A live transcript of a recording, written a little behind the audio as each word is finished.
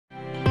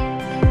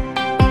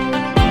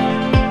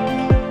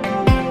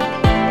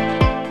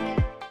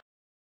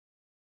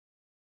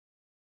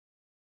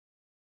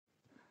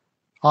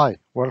Hi,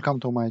 welcome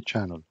to my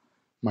channel.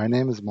 My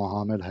name is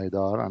Mohammed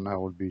Haidar and I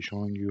will be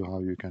showing you how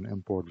you can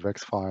import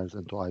VEX files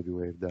into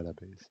iBwave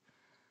database.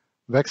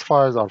 VEX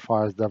files are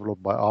files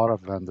developed by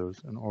RF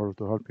vendors in order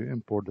to help you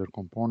import their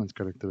components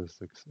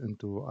characteristics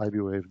into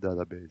iBwave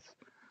database.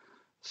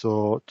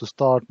 So to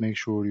start, make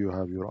sure you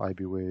have your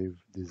iBwave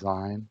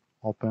design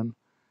open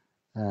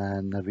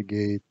and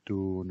navigate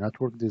to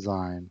network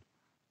design.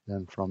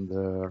 Then from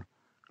there,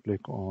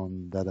 click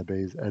on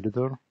database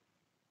editor,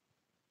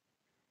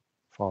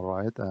 far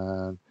right,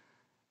 and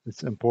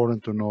it's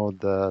important to note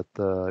that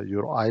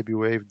your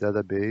iBwave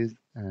database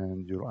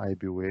and your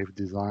iBwave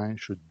design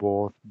should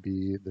both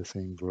be the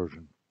same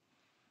version.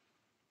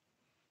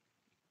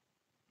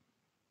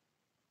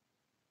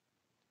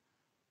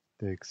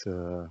 Takes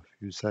a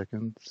few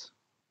seconds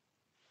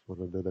for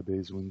the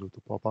database window to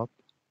pop up.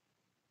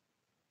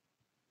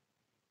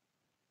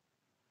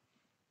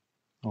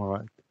 All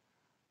right.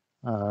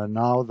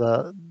 Now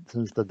that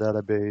since the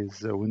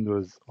database window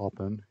is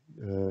open,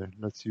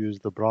 let's use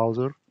the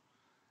browser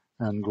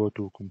and go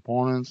to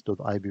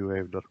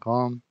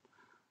components.ibwave.com.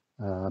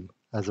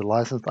 As a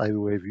licensed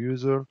iBwave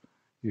user,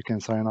 you can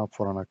sign up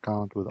for an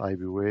account with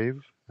iBwave,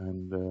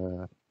 and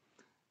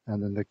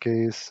in the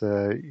case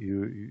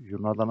you're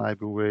not an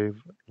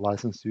iBwave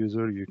licensed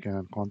user, you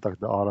can contact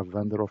the RF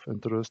vendor of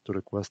interest to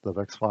request the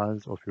VEX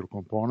files of your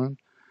component.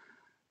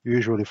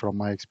 Usually, from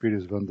my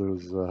experience,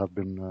 vendors have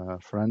been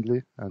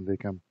friendly and they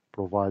can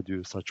provide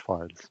you such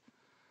files.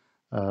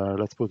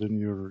 Let's put in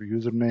your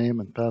username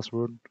and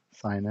password,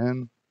 sign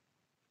in.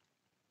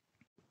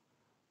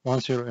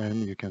 Once you're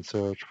in, you can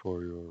search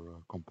for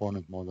your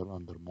component model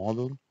under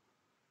model,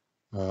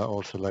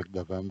 or select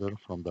the vendor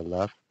from the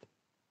left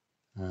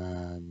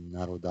and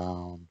narrow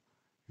down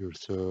your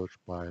search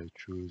by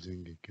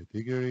choosing a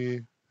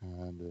category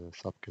and a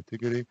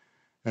subcategory.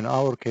 In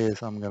our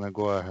case, I'm going to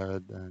go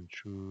ahead and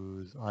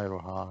choose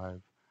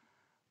Aerohive.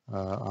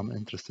 I'm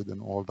interested in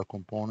all the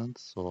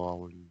components, so I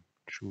will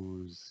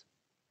choose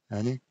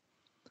any.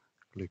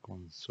 Click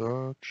on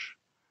search.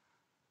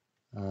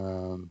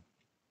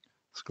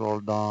 Scroll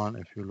down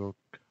if you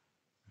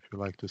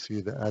like to see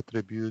the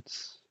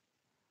attributes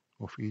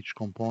of each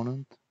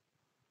component,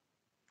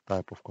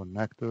 type of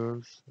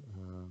connectors,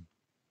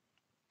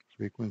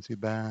 frequency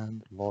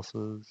band,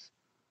 losses.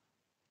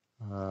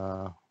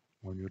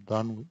 When you're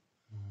done,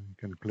 you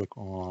can click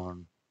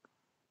on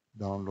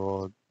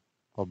download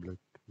public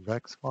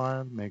VEX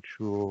file. Make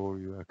sure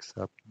you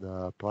accept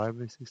the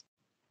privacy.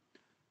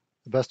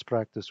 The best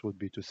practice would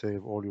be to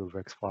save all your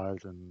VEX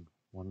files in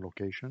one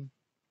location.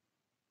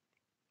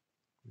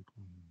 Click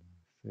on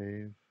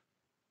save.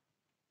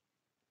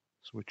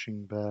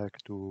 Switching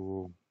back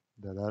to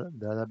the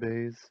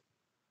database.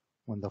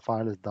 When the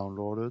file is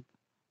downloaded,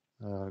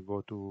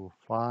 go to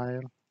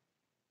File,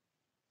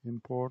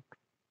 Import,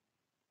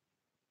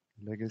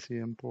 Legacy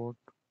Import.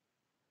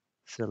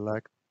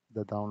 Select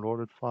the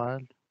downloaded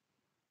file.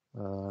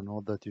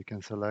 Note that you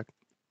can select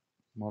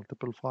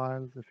multiple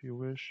files if you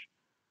wish.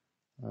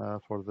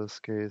 For this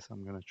case,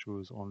 I'm going to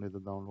choose only the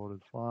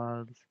downloaded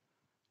files.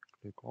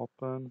 Click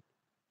Open.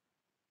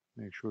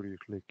 Make sure you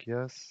click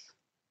Yes.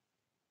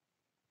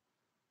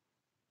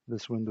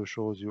 This window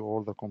shows you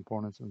all the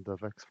components in the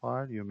VEX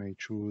file. You may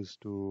choose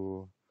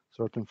to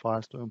certain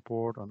files to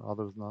import and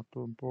others not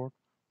to import.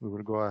 We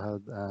will go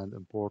ahead and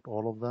import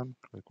all of them.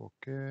 Click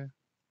OK.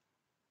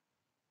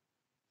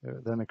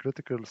 Then a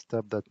critical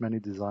step that many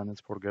designers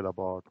forget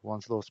about.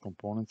 Once those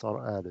components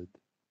are added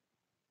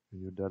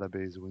in your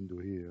database window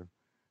here,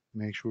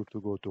 make sure to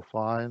go to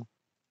File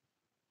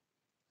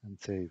and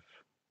Save.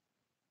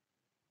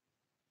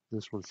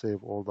 This will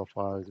save all the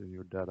files in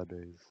your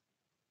database.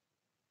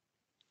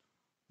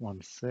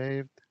 Once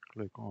saved,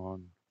 click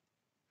on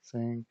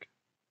Sync.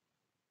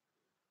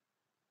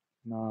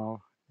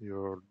 Now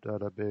your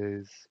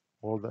database,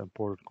 all the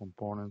imported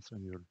components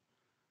in your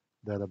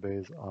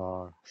database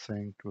are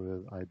synced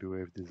with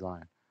iBwave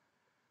design.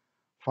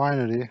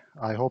 Finally,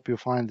 I hope you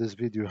find this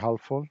video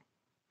helpful.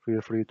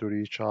 Feel free to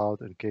reach out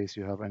in case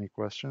you have any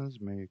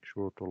questions. Make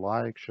sure to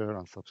like, share,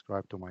 and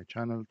subscribe to my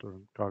channel to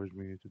encourage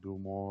me to do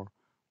more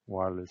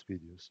wireless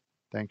videos.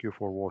 Thank you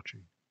for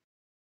watching.